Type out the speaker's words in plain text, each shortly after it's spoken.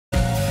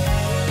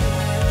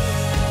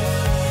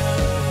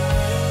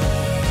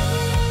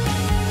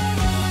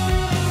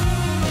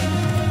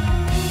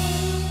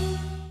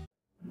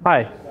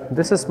Hi,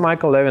 this is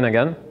Michael Levin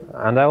again,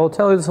 and I will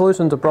tell you the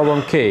solution to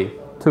problem K,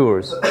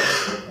 tours.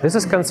 This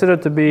is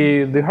considered to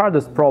be the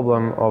hardest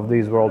problem of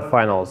these World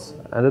Finals,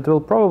 and it will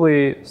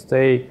probably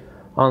stay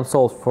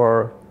unsolved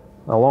for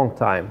a long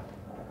time.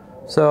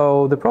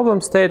 So the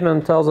problem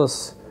statement tells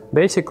us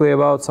basically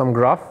about some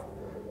graph.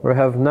 We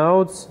have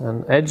nodes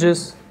and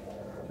edges,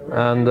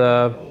 and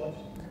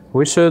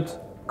we should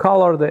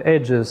color the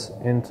edges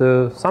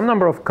into some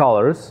number of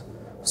colors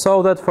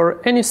so that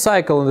for any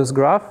cycle in this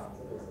graph,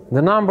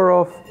 the number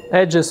of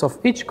edges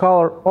of each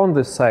color on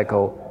this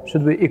cycle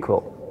should be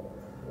equal.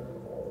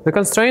 The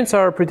constraints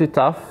are pretty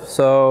tough,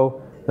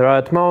 so there are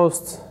at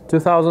most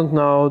 2000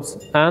 nodes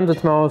and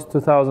at most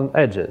 2000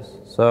 edges.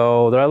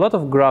 So there are a lot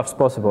of graphs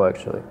possible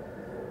actually.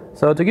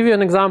 So to give you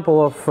an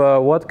example of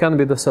what can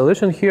be the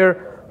solution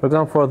here, for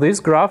example, for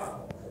this graph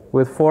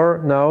with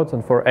 4 nodes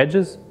and 4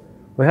 edges,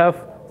 we have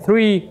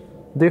 3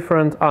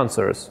 different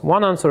answers.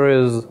 One answer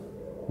is,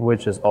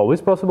 which is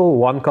always possible,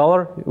 one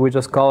color. We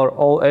just color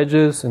all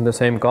edges in the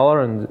same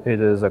color and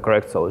it is a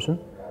correct solution.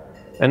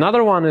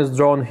 Another one is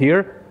drawn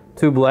here,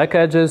 2 black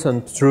edges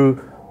and 2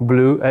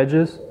 blue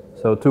edges.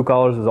 So 2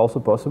 colors is also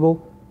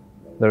possible.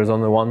 There is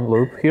only one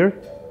loop here.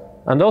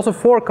 And also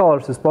 4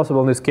 colors is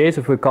possible in this case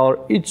if we color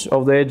each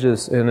of the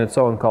edges in its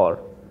own color.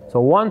 So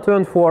 1, 2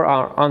 and 4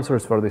 are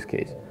answers for this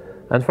case.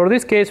 And for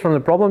this case, from the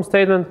problem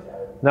statement,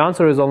 the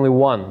answer is only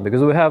 1,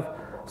 because we have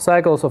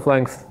cycles of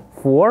length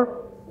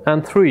 4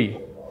 and 3.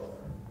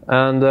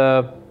 And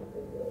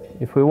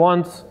if we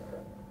want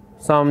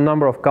some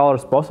number of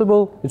colors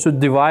possible, it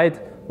should divide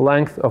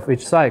length of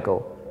each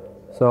cycle.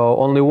 So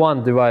only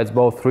 1 divides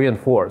both 3 and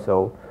 4.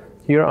 So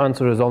here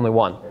answer is only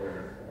 1.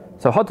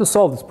 So how to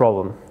solve this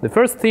problem? The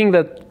first thing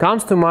that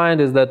comes to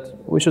mind is that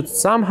we should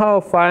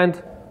somehow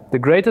find the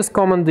greatest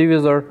common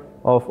divisor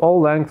of all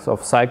lengths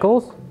of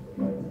cycles,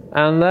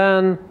 and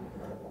then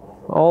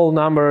all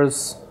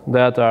numbers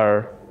that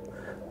are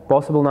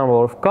possible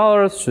number of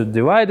colors should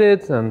divide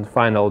it and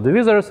find all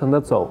divisors, and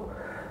that's all.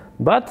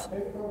 But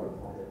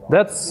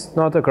that's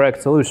not a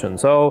correct solution.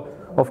 So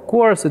of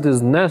course it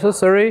is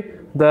necessary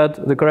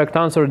that the correct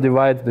answer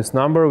divides this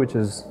number, which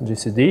is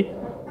GCD,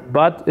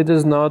 but it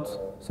is not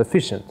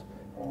sufficient.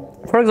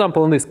 For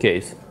example, in this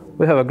case,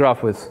 we have a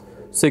graph with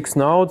 6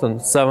 nodes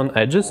and 7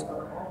 edges,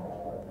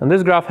 and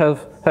this graph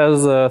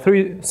has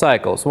 3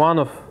 cycles, one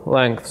of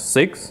length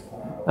 6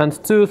 and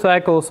 2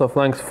 cycles of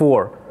length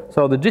 4.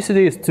 So the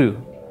GCD is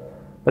 2.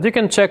 But you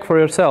can check for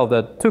yourself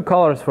that 2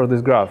 colors for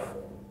this graph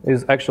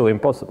is actually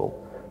impossible.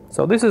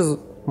 So this is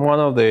one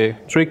of the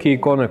tricky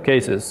corner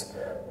cases.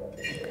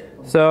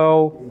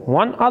 So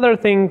one other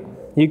thing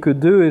you could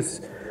do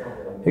is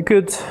you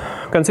could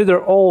consider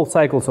all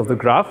cycles of the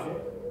graph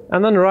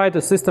and then write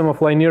a system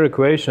of linear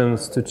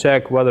equations to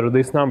check whether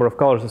this number of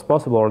colors is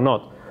possible or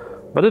not.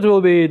 But it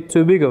will be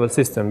too big of a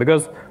system,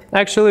 because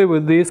actually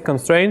with these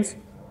constraints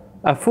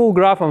a full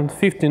graph on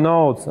 50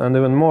 nodes and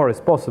even more is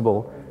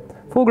possible.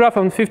 Full graph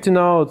on 50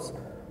 nodes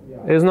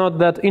is not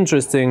that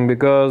interesting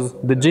because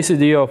the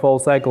GCD of all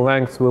cycle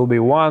lengths will be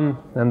 1,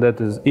 and that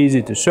is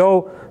easy to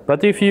show.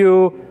 But if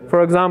you,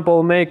 for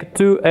example, make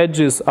 2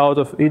 edges out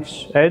of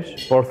each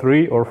edge, or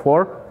 3 or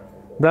 4,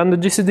 then the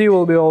GCD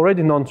will be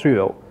already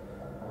non-trivial.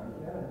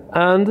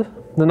 And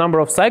the number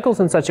of cycles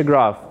in such a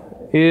graph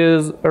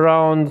is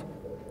around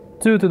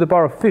 2 to the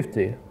power of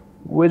 50,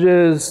 which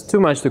is too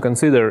much to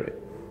consider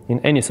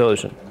in any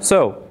solution.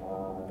 So,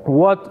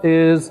 what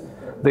is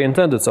the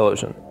intended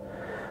solution?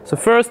 So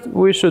first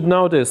we should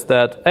notice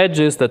that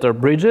edges that are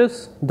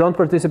bridges don't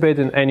participate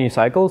in any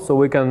cycle, so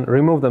we can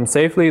remove them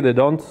safely. They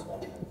don't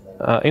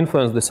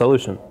influence the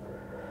solution.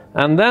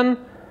 And then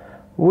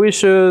we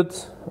should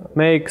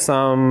make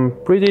some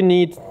pretty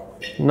neat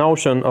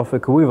notion of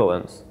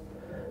equivalence.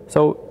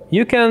 So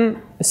you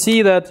can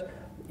see that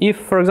if,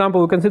 for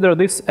example, we consider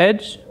this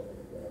edge,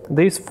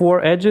 these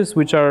 4 edges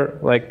which are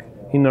like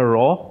in a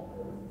row,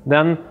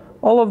 then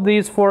all of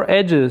these 4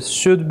 edges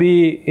should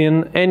be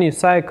in any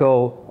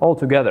cycle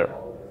altogether.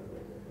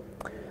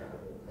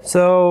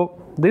 So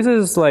this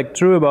is like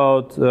true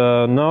about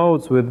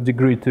nodes with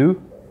degree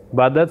 2,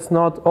 but that's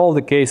not all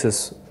the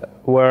cases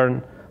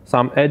where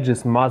some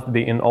edges must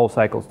be in all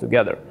cycles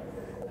together.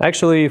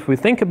 Actually, if we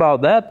think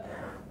about that,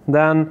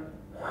 then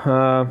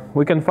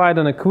we can find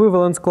an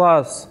equivalence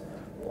class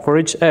for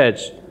each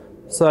edge,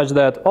 such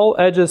that all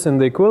edges in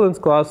the equivalence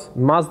class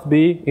must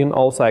be in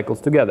all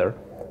cycles together.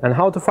 And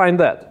how to find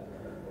that?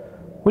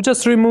 We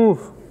just remove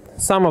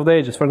some of the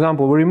edges. For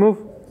example, we remove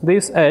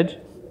this edge,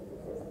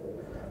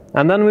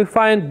 and then we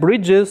find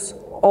bridges,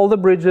 all the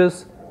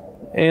bridges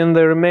in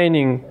the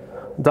remaining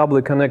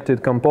doubly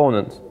connected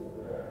component.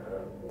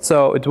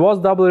 So it was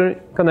doubly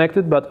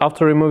connected, but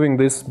after removing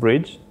this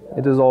bridge,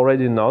 it is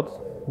already not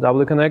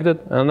doubly connected,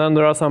 and then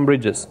there are some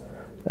bridges.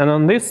 And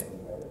on this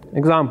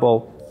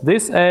example,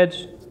 this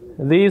edge,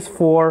 these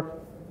 4,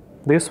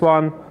 this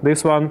one,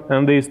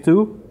 and these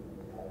 2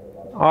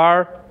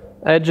 are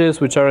edges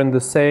which are in the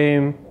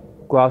same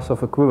class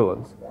of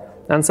equivalence.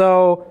 And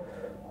so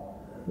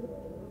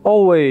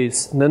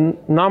always the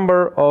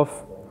number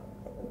of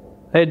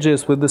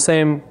edges with the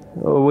same,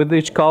 with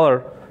each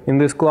color in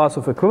this class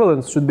of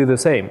equivalence should be the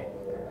same.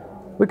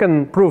 We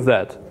can prove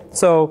that.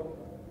 So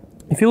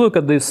if you look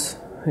at this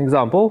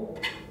example,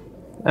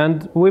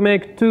 and we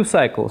make two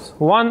cycles.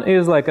 One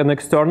is like an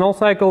external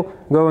cycle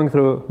going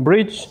through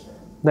bridge,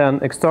 then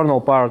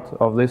external part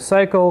of this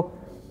cycle,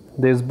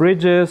 these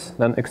bridges,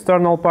 then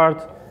external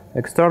part,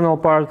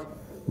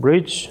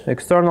 bridge,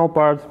 external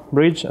part,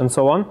 bridge, and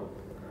so on.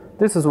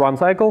 This is one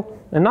cycle.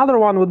 Another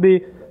one would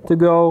be to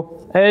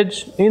go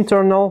edge,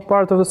 internal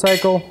part of the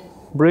cycle,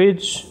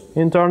 bridge,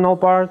 internal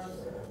part,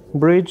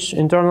 bridge,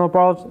 internal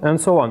part,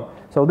 and so on.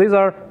 So these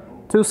are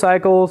two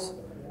cycles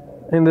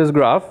in this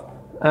graph,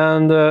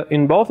 and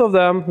in both of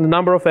them the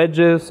number of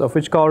edges of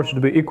each color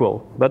should be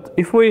equal. But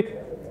if we,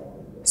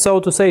 so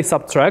to say,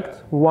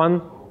 subtract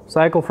one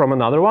cycle from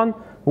another one,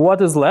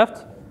 what is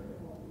left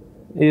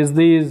is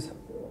these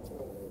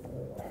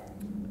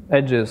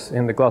edges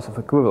in the class of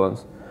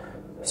equivalence.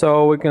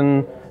 So we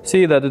can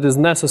see that it is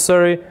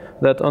necessary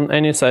that on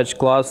any such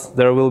class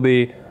there will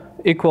be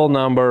equal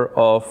number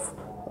of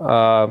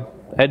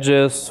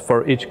edges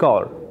for each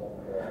color.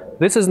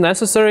 This is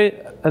necessary,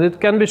 and it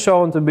can be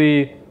shown to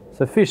be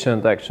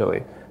sufficient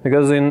actually,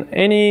 because in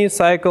any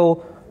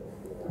cycle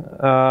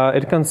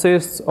it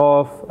consists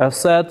of a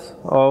set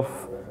of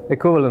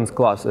equivalence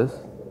classes,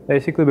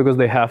 basically because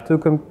they have to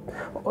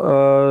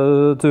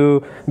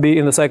be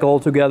in the cycle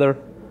altogether.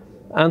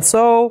 And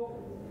so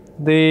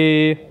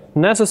the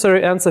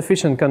necessary and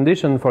sufficient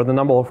condition for the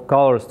number of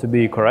colors to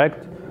be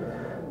correct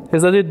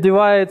is that it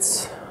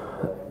divides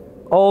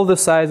all the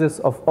sizes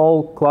of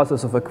all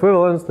classes of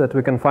equivalence that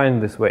we can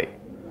find this way.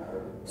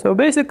 So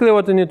basically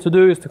what we need to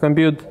do is to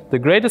compute the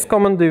greatest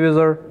common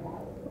divisor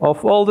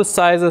of all the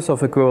sizes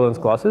of equivalence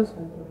classes,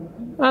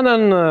 and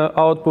then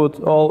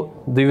output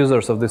all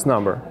divisors of this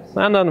number,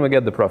 and then we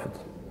get the profit.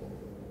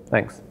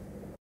 Thanks.